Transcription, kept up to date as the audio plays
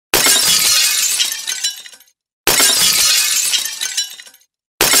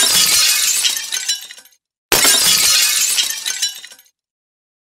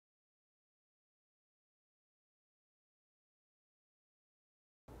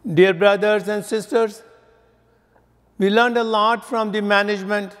Dear brothers and sisters, we learned a lot from the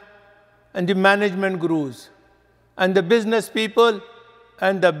management and the management gurus and the business people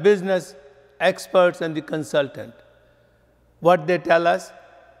and the business experts and the consultant. What they tell us,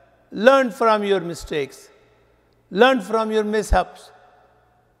 learn from your mistakes, learn from your mishaps.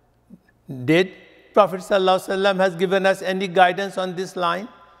 Did Prophet ﷺ has given us any guidance on this line?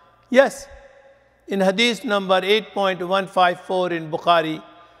 Yes. In hadith number 8.154 in Bukhari,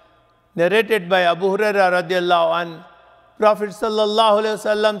 narrated by Abu Hurairah radiallahu anhu, Prophet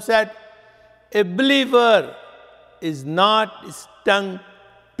ﷺ said, a believer is not stung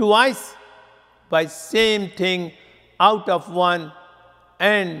twice by same thing out of one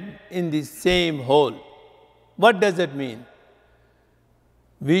and in the same hole. What does it mean?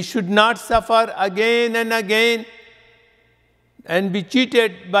 We should not suffer again and again and be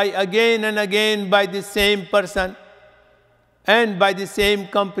cheated by again and again by the same person and by the same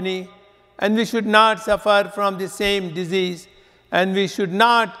company, and we should not suffer from the same disease, and we should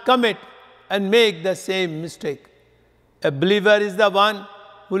not commit and make the same mistake. A believer is the one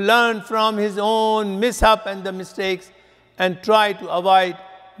who learns from his own mishap and the mistakes and try to avoid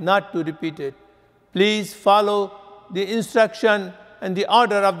not to repeat it. Please follow the instruction and the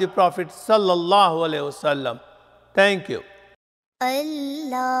order of the Prophet sallallahu alaihi wasallam. Thank you.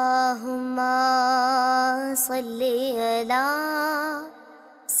 Allahumma salli ala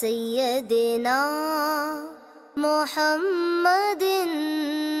Sayyidina Muhammadin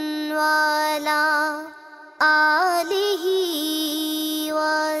wa ala Ali